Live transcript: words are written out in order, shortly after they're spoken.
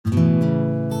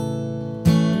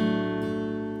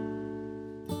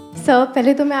Sir,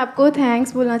 पहले तो मैं आपको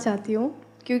थैंक्स बोलना चाहती हूँ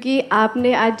क्योंकि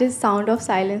आपने आज जिस साउंड ऑफ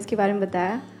साइलेंस के बारे में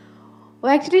बताया वो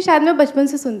एक्चुअली शायद मैं बचपन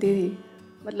से सुनती थी।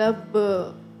 मतलब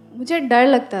मुझे डर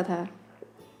लगता था।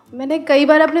 मैंने कई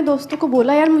बार अपने दोस्तों को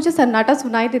बोला यार मुझे सन्नाटा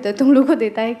सुनाई देता है, तुम लोग को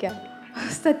देता है क्या?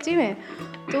 सच्ची में।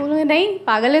 तो उन्होंने नहीं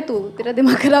पागल है तू, तेरा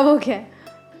दिमाग ख़राब हो गया है।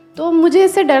 तो मुझे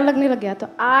इससे डर लगने लग गया। तो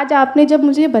आज आपने जब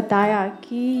मुझे बताया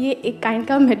कि ये एक काइंड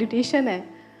का मेडिटेशन है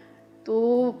तो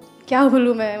क्या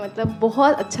बोलूँ मैं, मतलब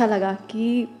बहुत अच्छा लगा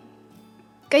कि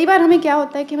कई बार हमें क्या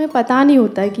होता है कि हमें पता नहीं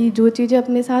होता है कि जो चीज़ें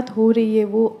अपने साथ हो रही है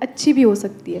वो अच्छी भी हो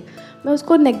सकती है। मैं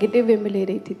उसको नेगेटिव वे में ले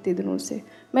रही थी इतने दिनों से,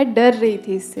 मैं डर रही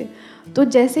थी इससे। तो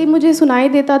जैसे ही मुझे सुनाई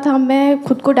देता था मैं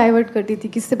खुद को डाइवर्ट करती थी,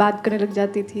 किससे बात करने लग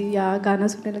जाती थी या गाना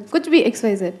सुनने लग, कुछ भी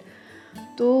XYZ।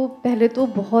 तो पहले तो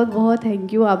बहुत बहुत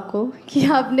थैंक यू आपको कि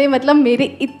आपने मतलब मेरे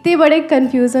इतने बड़े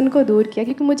कन्फ्यूज़न को दूर किया,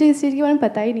 क्योंकि मुझे इस चीज़ के बारे में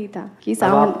पता ही नहीं था कि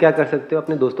अब आप क्या कर सकते हो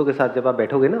अपने दोस्तों के साथ जब आप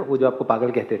बैठोगे ना, वो जो आपको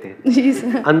पागल कहते थे, जी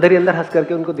सर, अंदर ही अंदर हंस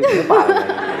करके उनको देखिए पागल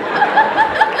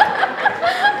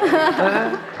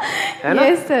है ना?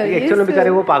 यस सर, एक्चुअल में बेचारे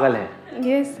वो पागल हैं।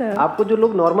 Yes sir. आपको जो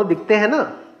लोग नॉर्मल दिखते हैं ना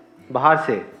बाहर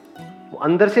से, वो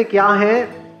अंदर से क्या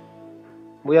है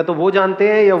वो या तो वो जानते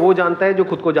हैं या वो जानता है जो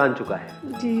खुद को जान चुका है।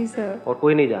 जी सर। और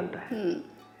कोई नहीं जानता है।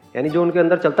 यानी जो उनके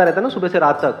अंदर चलता रहता है ना सुबह से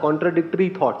रात तक, कॉन्ट्राडिक्टरी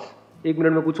थॉट्स, 1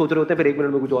 मिनट में कुछ सोच रहे होते हैं, फिर 1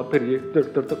 मिनट में कुछ और, फिर ये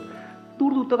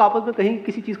दूर दूर तक आपस में कहीं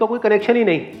किसी चीज का कोई कनेक्शन ही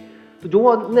नहीं। तो जो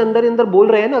वो अपने अंदर अंदर बोल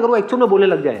रहे हैं ना, अगर वो एक्चुअल में बोलने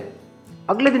लग जाए,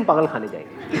 अगले दिन पागल खाने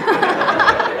जाएंगे।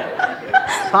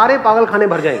 सारे पागल खाने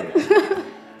भर जाएंगे।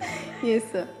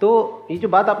 Yes sir. तो ये जो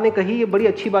बात आपने कही, ये बड़ी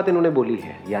अच्छी बात इन्होंने बोली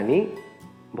है। यानी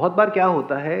बहुत बार क्या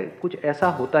होता है, कुछ ऐसा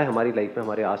होता है हमारी लाइफ में,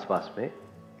 हमारे आसपास में,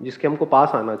 जिसके हमको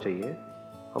पास आना चाहिए,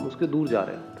 हम उसके दूर जा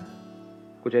रहे होते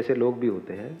हैं। कुछ ऐसे लोग भी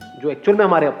होते हैं जो एक्चुअल में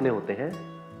हमारे अपने होते हैं,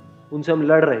 उनसे हम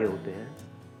लड़ रहे होते हैं।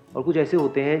 और कुछ ऐसे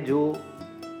होते हैं जो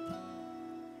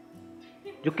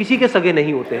किसी के सगे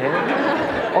नहीं होते हैं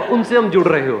और उनसे हम जुड़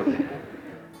रहे होते हैं।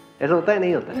 ऐसा होता है,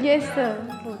 नहीं होता है? यस सर,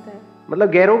 होता है। मतलब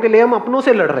गैरों के लिए हम अपनों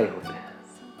से लड़ रहे होते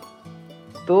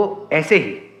हैं। तो ऐसे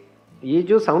ही ये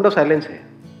जो साउंड ऑफ साइलेंस है,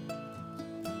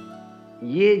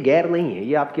 ये गैर नहीं है,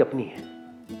 ये आपकी अपनी है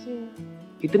जी।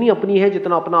 इतनी अपनी है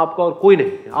जितना अपना आपका और कोई नहीं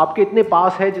है। आपके इतने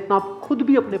पास है जितना आप खुद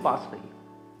भी अपने पास नहीं,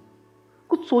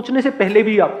 कुछ सोचने से पहले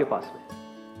भी आपके पास नहीं,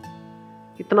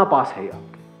 इतना पास है ये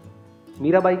आपके।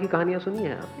 मीराबाई की कहानियां सुनी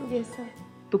है आपने? Yes sir.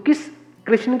 तो किस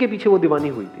कृष्ण के पीछे वो दीवानी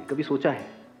हुई थी, कभी सोचा है?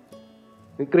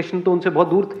 कृष्ण तो उनसे बहुत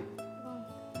दूर थे,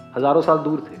 हजारों साल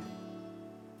दूर थे।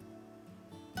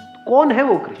 तो कौन है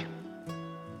वो कृष्ण?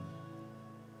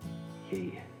 यही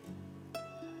है।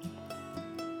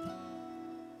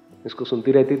 इसको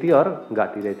सुनती रहती थी और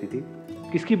गाती रहती थी।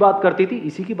 किसकी बात करती थी?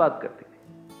 इसी की बात करती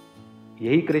थी।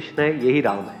 यही कृष्ण है, यही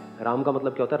राम है। राम का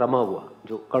मतलब क्या होता है? रमा हुआ,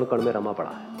 जो कण कण में रमा पड़ा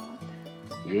है,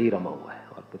 यही रमा हुआ है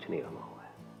और कुछ नहीं रमा हुआ है।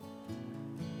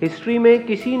 हिस्ट्री में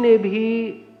किसी ने भी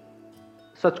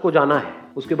सच को जाना है,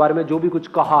 उसके बारे में जो भी कुछ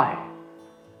कहा है,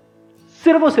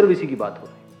 सिर्फ और सिर्फ इसी की बात हो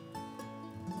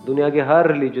रही। दुनिया के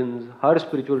हर रिलीजन्स, हर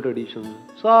स्पिरिचुअल ट्रेडिशन,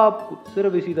 सब कुछ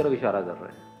सिर्फ इसी तरफ इशारा कर रहे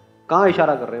हैं। कहाँ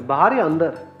इशारा कर रहे हैं? बाहर या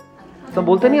अंदर? सब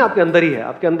बोलते नहीं आपके अंदर ही है,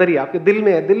 आपके अंदर ही है, आपके दिल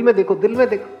में है। दिल में देखो, दिल में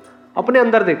देखो, अपने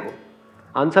अंदर देखो।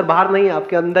 आंसर बाहर नहीं है,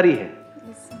 आपके अंदर ही है।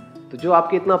 तो जो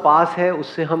आपके इतना पास है,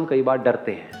 उससे हम कई बार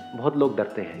डरते हैं। बहुत लोग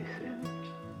डरते हैं इससे।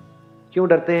 क्यों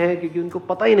डरते हैं? क्योंकि उनको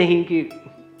पता ही नहीं कि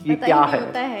ये क्या है,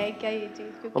 क्या ये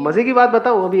चीज। और मजे की बात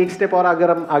बताऊं, अभी एक स्टेप और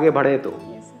अगर हम आगे बढ़े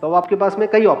तो आपके पास में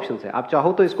कई ऑप्शंस हैं। आप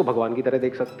चाहो तो इसको भगवान की तरह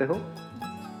देख सकते हो।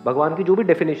 भगवान की जो भी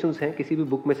डेफिनेशंस हैं, किसी भी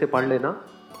बुक में से पढ़ लेना,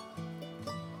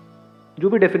 जो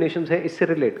भी डेफिनेशंस है इससे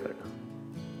रिलेट करना।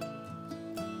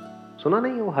 सुना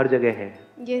नहीं? वो हर जगह है।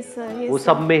 Yes sir. वो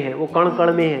सब में है, वो कण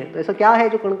कण में है। तो ऐसा क्या है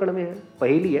जो कण कण में है?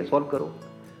 पहेली है, सॉल्व करो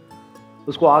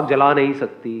उसको। आग जला नहीं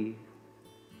सकती,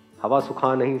 हवा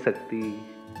सुखा नहीं सकती,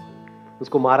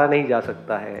 उसको मारा नहीं जा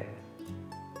सकता है,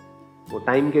 वो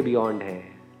टाइम के बियॉन्ड है।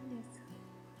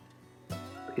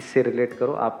 तो इससे रिलेट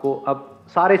करो, आपको अब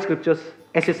सारे स्क्रिप्चर्स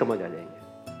ऐसे समझ आ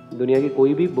जाएंगे। दुनिया की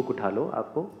कोई भी बुक उठा लो,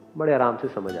 आपको बड़े आराम से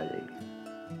समझ आ जाएगी।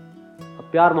 अब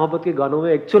प्यार मोहब्बत के गानों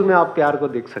में एक्चुअल में आप प्यार को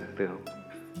देख सकते हो,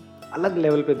 अलग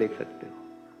लेवल पे देख सकते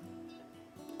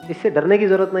हो। इससे डरने की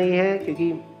जरूरत नहीं है,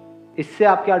 क्योंकि इससे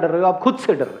आप क्या डर रहे हो? आप खुद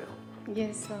से डर रहे हो।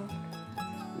 Yes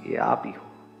sir. ये आप ही हो।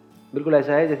 बिल्कुल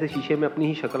ऐसा है जैसे शीशे में अपनी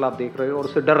ही शक्ल आप देख रहे हो और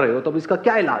उससे डर रहे हो। तो अब इसका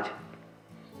क्या इलाज है?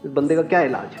 इस बंदे का क्या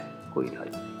इलाज है? कोई इलाज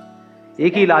नहीं।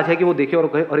 एक ही इलाज है कि वो देखे और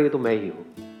कहे अरे ये तो मैं ही हूँ।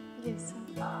 Yes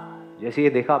sir. जैसे ये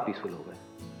देखा, आप पीसफुल हो गए।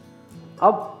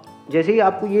 अब जैसे ही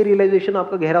आपको ये रियलाइजेशन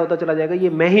आपका गहरा होता चला जाएगा, ये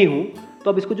मैं ही हूं,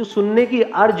 तो अब इसको जो सुनने की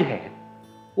अर्ज है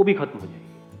वो भी खत्म हो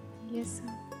जाएगी। Yes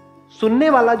sir. सुनने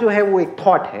वाला जो है वो एक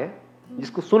थॉट है,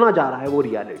 जिसको सुना जा रहा है वो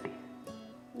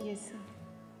रियलिटी। Yes sir.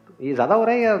 तो ये ज़्यादा हो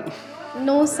रहा है या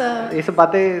नो सर, ये सब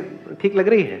बातें ठीक लग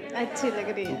रही हैं? अच्छी लग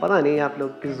रही है। पता नहीं आप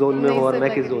लोग किस जोन में नहीं हो और सर, मैं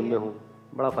लग किस रही जोन में है। हूँ,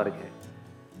 बड़ा फ़र्क है।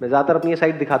 मैं ज़्यादातर अपनी ये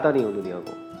साइड दिखाता नहीं हूँ दुनिया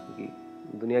को,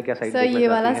 क्योंकि दुनिया क्या साइड सर देखना ये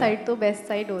वाला चाहती है। साइड तो बेस्ट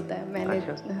साइड होता है, मैंने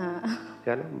अच्छा। हाँ।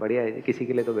 चलो बढ़िया है, किसी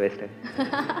के लिए तो बेस्ट है।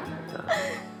 हाँ,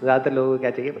 ज़्यादातर लोगों को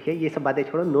क्या चाहिए, भैया ये सब बातें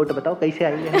छोड़ो, नोट बताओ कैसे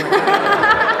आई है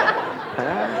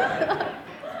हाँ?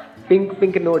 पिंक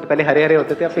पिंक नोट, पहले हरे हरे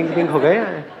होते थे, अब पिंक पिंक हो गए,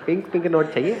 पिंक पिंक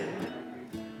नोट चाहिए।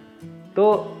 तो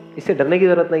इससे डरने की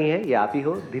ज़रूरत नहीं है, ये आप ही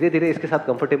हो। धीरे धीरे इसके साथ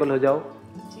कंफर्टेबल हो जाओ।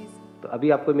 जी सर। तो अभी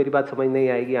आपको मेरी बात समझ नहीं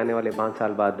आएगी, आने वाले 5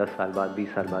 साल बाद, 10 साल बाद,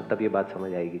 20 साल बाद, तब ये बात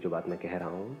समझ आएगी जो बात मैं कह रहा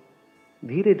हूँ।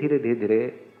 धीरे धीरे धीरे धीरे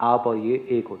आप और ये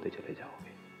एक होते चले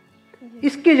जाओगे,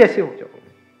 इसके जैसे हो जाओगे।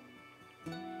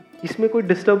 इसमें कोई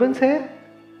डिस्टर्बेंस है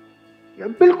या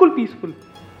बिल्कुल पीसफुल,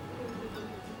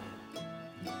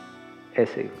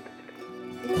 ऐसे ही।